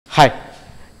Hi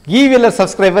ஈவிலர்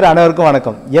subscriber அனைவருக்கும்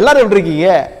வணக்கம். எல்லாரும் எப்படி இருக்கீங்க?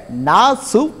 நான்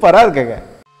சூப்பராக இருக்கேங்க.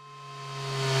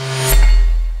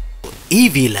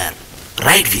 ஈவிலர்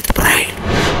right with bright.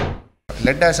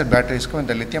 Lead acid பேட்டரிஸ்க்கும்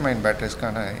இந்த லித்தியம் அயன்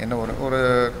பேட்டரிஸ்க்கான என்ன ஒரு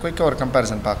குயிக்காக ஒரு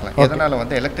கம்பேரிசன் பார்க்கலாம். எதனால்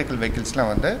வந்து எலக்ட்ரிக்கல்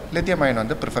வெஹிக்கிள்ஸ்லாம் வந்து லித்தியம் அயன்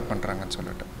வந்து ப்ரிஃபர் பண்ணுறாங்கன்னு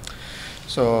சொல்லிட்டு.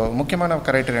 ஸோ முக்கியமான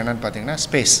கிரைட்டீரியா என்னென்னு பார்த்தீங்கன்னா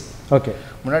ஸ்பேஸ். ஓகே,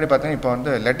 முன்னாடி பார்த்தீங்கன்னா இப்போ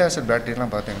வந்து லெட் ஆசிட்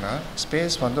பேட்டரிலாம் பார்த்தீங்கன்னா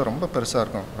ஸ்பேஸ் வந்து ரொம்ப பெருசாக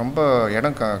இருக்கும், ரொம்ப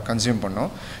இடம் கன்சியூம்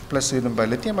பண்ணும். ப்ளஸ் இது இப்போ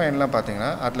லித்தியம் அயன்லாம்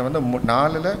பார்த்தீங்கன்னா அதில் வந்து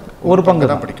 4ல் ஒரு பங்கு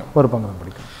தான்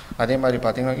பிடிக்கும். அதே மாதிரி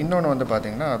பார்த்தீங்கன்னா இன்னொன்று வந்து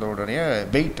பார்த்தீங்கன்னா அதோடைய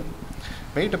வெயிட்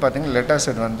பார்த்தீங்கன்னா லெட்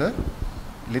ஆசிட் வந்து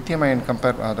லித்தியம் அயன்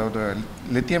அதாவது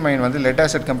லித்தியம் அயன் வந்து லெட்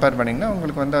ஆசிட் கம்பேர் பண்ணிங்கன்னா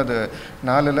உங்களுக்கு வந்து அது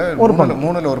 4ல்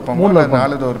 3ல் ஒரு பங்கு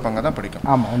 4ல் ஒரு பங்கு தான் பிடிக்கும்.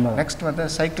 ஆமாம். நெக்ஸ்ட் வந்து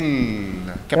சைக்கிள்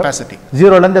கெப்பாசிட்டி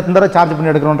 0லேருந்து எத்தனை தடவை சார்ஜ்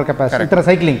பண்ணி எடுக்கிறோன்ற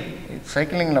கெப்பாசிட்டி.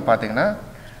 சைக்கிளிங்கில் பார்த்தீங்கன்னா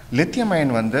லித்தியம்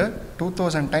அயன் வந்து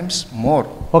 2000 டைம்ஸ் மோர்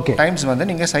டைம்ஸ் வந்து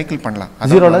நீங்கள் சைக்கிள் பண்ணலாம்.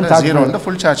 0லேருந்து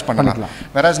ஃபுல் சார்ஜ் பண்ணலாம்.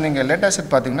 வேறாஸ் நீங்கள் லெட்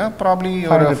ஆசிட் பார்த்தீங்கன்னா ப்ராப்ளி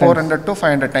ஒரு 400 to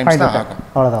 500 டைம்ஸ் தான் ஆகும்.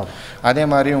 அவ்வளோதான். அதே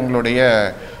மாதிரி உங்களுடைய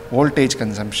வோல்டேஜ்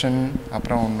கன்சம்ஷன்,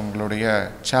 அப்புறம் உங்களுடைய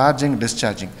சார்ஜிங்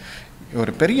டிஸ்சார்ஜிங்.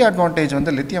 ஒரு பெரிய அட்வான்டேஜ்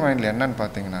வந்து லித்தியம் அயனில் என்னன்னு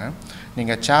பார்த்தீங்கன்னா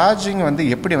நீங்கள் சார்ஜிங் வந்து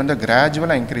எப்படி வந்து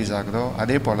கிராஜுவலாக இன்க்ரீஸ் ஆகுதோ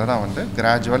அதே போல் தான் வந்து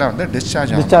கிராஜுவலாக வந்து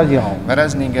டிஸ்சார்ஜ் ஆகும்.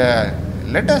 வேறாஸ் நீங்கள்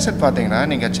லெட் ஆசிட் பார்த்தீங்கன்னா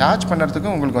நீங்கள் சார்ஜ்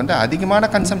பண்ணுறதுக்கு உங்களுக்கு வந்து அதிகமான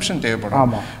கன்சம்ஷன்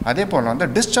தேவைப்படும். அதே போல் வந்து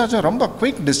டிஸ்சார்ஜும் ரொம்ப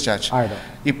குயிக் டிஸ்சார்ஜ்.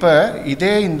 இப்போ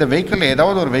இதே இந்த வெஹிக்கிள்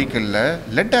ஏதாவது ஒரு வெஹிக்கிளில்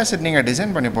லெட் ஆசிட் நீங்கள்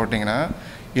டிசைன் பண்ணி போட்டிங்கன்னா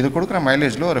இது கொடுக்குற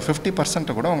மைலேஜில் ஒரு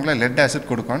 50% கூட உங்களை லெட் ஆசிட்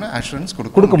கொடுக்கணும்னு அஷூரன்ஸ்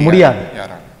கொடுக்க முடியாது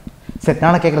யாரும். சரி,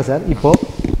 நான் கேட்குறேன் சார்.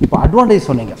 இப்போ அட்வான்டேஜ்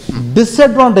சொன்னீங்க,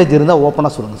 டிஸ்அட்வான்டேஜ் இருந்தால்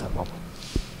ஓப்பனாக சொல்லுங்கள் சார் பாப்போம்.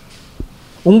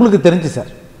 உங்களுக்கு தெரிஞ்சு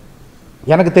சார்,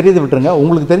 எனக்கு தெரியுது விட்டுருங்க,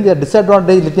 உங்களுக்கு தெரிஞ்ச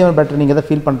டிஸ்அட்வான்டேஜ் லித்தியம் பேட்டரி நீங்கள் எதாவது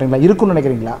ஃபீல் பண்ணுறீங்களா, இருக்குன்னு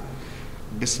நினைக்கிறீங்களா?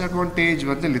 டிஸ்அட்வான்டேஜ்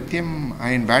வந்து லித்தியம்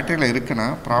அயன் பேட்டரியில் இருக்குன்னா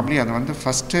ப்ராப்ளி அது வந்து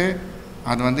ஃபஸ்ட்டு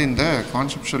அது வந்து இந்த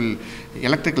கான்செப்ஷுவல்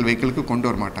எலக்ட்ரிக்கல் வெஹிக்கிளுக்கு கொண்டு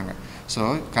வர மாட்டாங்க. ஸோ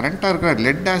கரண்ட்டாக இருக்கிற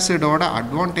லெட் ஆசிடோட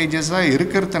அட்வான்டேஜஸாக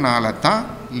இருக்கிறதுனால தான்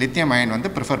லித்தியம் அயன் வந்து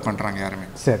ப்ரிஃபர் பண்ணுறாங்க யாருமே.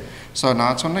 சரி. ஸோ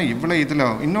நான் சொன்ன இவ்வளோ இதில்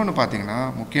இன்னொன்று பார்த்தீங்கன்னா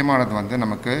முக்கியமானது வந்து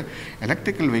நமக்கு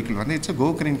எலக்ட்ரிக்கல் வெஹிக்கிள் வந்து இட்ஸ் கோ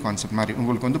கிரீன் கான்செப்ட் மாதிரி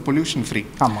உங்களுக்கு வந்து பொல்யூஷன் ஃப்ரீ.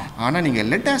 ஆமாம். ஆனால் நீங்கள்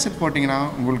லெட் ஆசிட் போட்டிங்கன்னா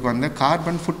உங்களுக்கு வந்து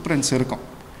கார்பன் ஃபுட் பிரிண்ட்ஸ் இருக்கும்.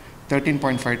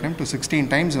 13.5 டைம் to 16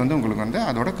 டைம்ஸ் வந்து உங்களுக்கு வந்து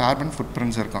அதோட கார்பன் ஃபுட்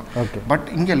பிரிண்ட்ஸ் இருக்கும். பட்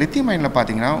இங்கே லித்தியம் அயனில்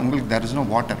பார்த்தீங்கன்னா உங்களுக்கு there is no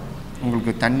வாட்டர்.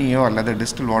 உங்களுக்கு தண்ணியோ அல்லது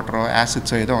டிஸ்டில் வாட்டரோ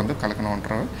ஆசிட்ஸோ ஏதோ வந்து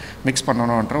கலக்கணுன்ற மிக்ஸ்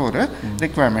பண்ணணுன்ற ஒரு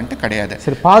ரிக்குவயர்மெண்ட்டு கிடையாது.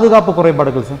 சரி, பாதுகாப்பு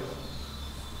குறைபாடுகள் சார்,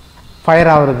 ஃபயர்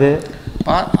ஆகுறது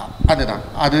அதுதான்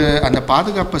அந்த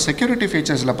பாதுகாப்பு செக்யூரிட்டி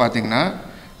ஃபீச்சர்ஸில் பார்த்தீங்கன்னா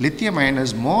lithium ion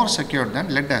is more secured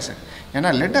than lead acid.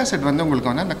 ஏன்னா லெட் ஆசிட் வந்து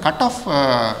உங்களுக்கு வந்து அந்த கட் ஆஃப்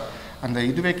அந்த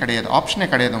இதுவே கிடையாது, ஆப்ஷனே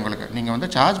கிடையாது உங்களுக்கு. நீங்கள்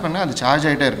வந்து சார்ஜ் பண்ணால் அது சார்ஜ்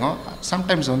ஆகிட்டே இருக்கும்.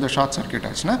 சம்டைம்ஸ் வந்து ஷார்ட் சர்க்யூட்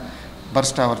ஆச்சுன்னா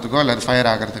பர்ஸ்ட் ஆகிறதுக்கோ அல்லது ஃபயர்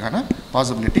ஆகிறதுக்கான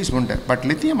பாசிபிலிட்டிஸ் உண்டு. பட்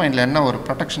லித்தியம் அயனில் என்ன ஒரு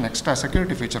ப்ரொடெக்ஷன் எக்ஸ்ட்ரா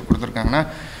செக்யூரிட்டி ஃபீச்சர் கொடுத்துருக்காங்கன்னா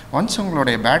ஒன்ஸ்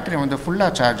உங்களுடைய பேட்டரி வந்து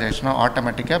ஃபுல்லாக சார்ஜ் ஆயிடுச்சுன்னா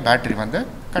ஆட்டோமேட்டிக்காக பேட்டரி வந்து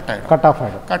கட் ஆஃப்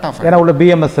ஆகிடும். ஏன்னா உள்ள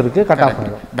BMS இருக்குது, கட் ஆஃப்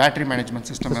ஆகிடும். பேட்டரி மேனேஜ்மெண்ட்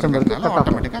சிஸ்டம் இருக்கிறதுனால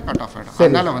ஆட்டோமேட்டிக்காக கட் ஆஃப் ஆகிடும்.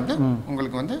 அதனால் வந்து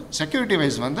உங்களுக்கு வந்து செக்யூரிட்டி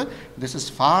வைஸ் வந்து this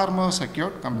is for more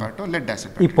secured compared to lead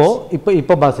acid.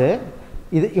 இப்போ பாஸ்,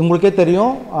 இது உங்களுக்கே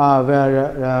தெரியும்,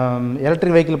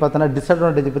 எலக்ட்ரிக் வெஹிக்கிள் பார்த்தோன்னா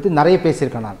டிஸ்அட்வான்டேஜ் பற்றி நிறைய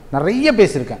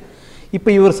பேசியிருக்கேன். இப்போ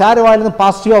இவர் சார் வாயிலிருந்து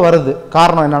பாசிட்டிவாக வருது.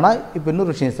 காரணம் என்னென்னா இப்போ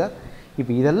இன்னொரு விஷயம் சார்,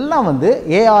 இப்போ இதெல்லாம் வந்து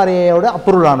ARAயோட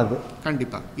அப்ரூவல் ஆனது.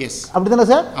 கண்டிப்பாக எஸ், அப்படி தானே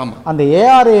சார்? ஆமாம். அந்த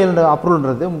ARAயோட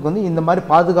அப்ரூவல்ன்றது உங்களுக்கு வந்து இந்த மாதிரி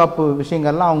பாதுகாப்பு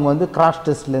விஷயங்கள்லாம் அவங்க வந்து கிராஷ்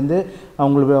டெஸ்ட்லேருந்து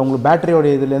அவங்களுக்கு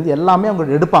பேட்டரியோட இதுலேருந்து எல்லாமே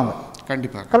அவங்க எடுப்பாங்க.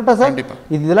 கண்டிப்பாக. கரெக்டாக சார்?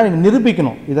 இதெல்லாம் நீங்கள்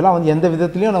நிரூபிக்கணும். இதெல்லாம் வந்து எந்த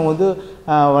விதத்துலையும் நம்ம வந்து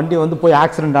வண்டி வந்து போய்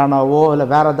ஆக்சிடென்ட் ஆனாவோ இல்லை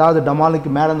வேறு ஏதாவது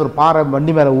டமாலுக்கு மேலேருந்து ஒரு பாறை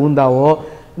வண்டி மேலே ஊந்தாவோ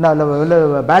இல்லை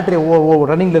பேட்டரி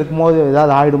ரன்னிங்கில் இருக்கும்போது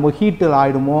ஏதாவது ஆகிடுமோ, ஹீட்டில்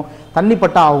ஆகிடுமோ, தண்ணி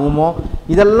பட்டா ஆகுமோ,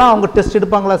 இதெல்லாம் அவங்க டெஸ்ட்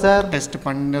எடுப்பாங்களா சார்? டெஸ்ட்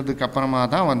பண்ணதுக்கு அப்புறமா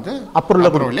தான் வந்து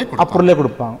அப்ரூவலே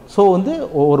கொடுப்பாங்க. ஸோ வந்து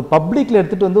ஒரு பப்ளிக்கில்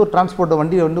எடுத்துகிட்டு வந்து ஒரு டிரான்ஸ்போர்ட்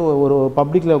வண்டியை வந்து ஒரு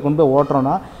பப்ளிக்கில் கொண்டு போய்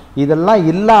ஓட்டுறோன்னா இதெல்லாம்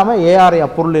இல்லாமல் ARA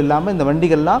அப்ரூவல் இல்லாமல் இந்த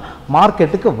வண்டிகள்லாம்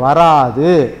மார்க்கெட்டுக்கு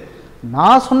வராது.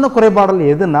 நான் சொன்ன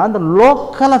குறைபாடுகள் எதுனா இந்த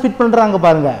லோக்கலாக ஃபிட் பண்ணுறாங்க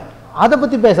பாருங்கள், அதை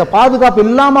பற்றி பாதுகாப்பு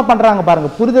இல்லாமல் பண்ணுறாங்க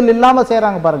பாருங்கள், புரிதல் இல்லாமல்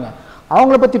செய்கிறாங்க பாருங்கள்,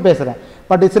 அவங்கள பற்றி பேசுகிறேன்.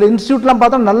 பட் சில இன்ஸ்டியூட்லாம்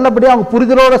பார்த்தா நல்லபடியாக அவங்க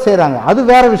புரிதலோடு செய்கிறாங்க, அது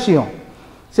வேறு விஷயம்.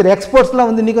 சில எக்ஸ்போர்ட்ஸ்லாம்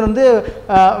வந்து இன்றைக்கி வந்து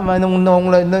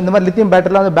உங்களை இந்த மாதிரி லித்தியம்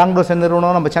பேட்டரிலாம் வந்து பெங்களூர் சேர்ந்த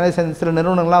நிறுவனம், நம்ம சென்னை சேர்ந்த சில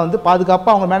நிறுவனங்கள்லாம் வந்து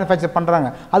பாதுகாப்பாக அவங்க மேனுஃபேக்சர் பண்ணுறாங்க.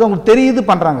 அது அவங்களுக்கு தெரியுது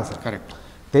பண்ணுறாங்க சார். கரெக்ட்.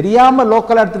 தெரியாமல்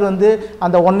லோக்கலாக எடுத்துகிட்டு வந்து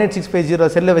அந்த 18650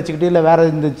 செல்லை வச்சுக்கிட்டு இல்லை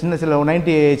வேறு இந்த சின்ன சில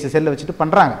 90H செல்லை வச்சுட்டு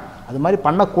பண்ணுறாங்க. அது மாதிரி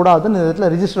பண்ணக்கூடாதுன்னு இந்த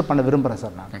இதில் ரிஜிஸ்டர் பண்ண விரும்புகிறேன்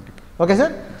சார் நான். Okay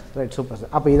sir, right, super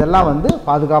sir. அப்போ இதெல்லாம் வந்து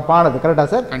பாதுகாப்பானது, கரெக்டாக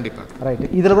சார்? கண்டிப்பாக. ரைட்.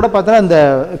 இதில் கூட பார்த்தோன்னா இந்த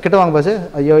கிட்ட வாங்க பாஸ்,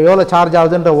 எவ்வளோ சார்ஜ்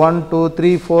ஆகுதுன்ற 1 2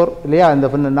 3 4 இல்லையா, இந்த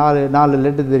 4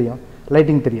 லெட்டு தெரியும்,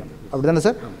 லைட்டிங் தெரியும், அப்படி தானே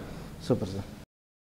சார்? Super sir.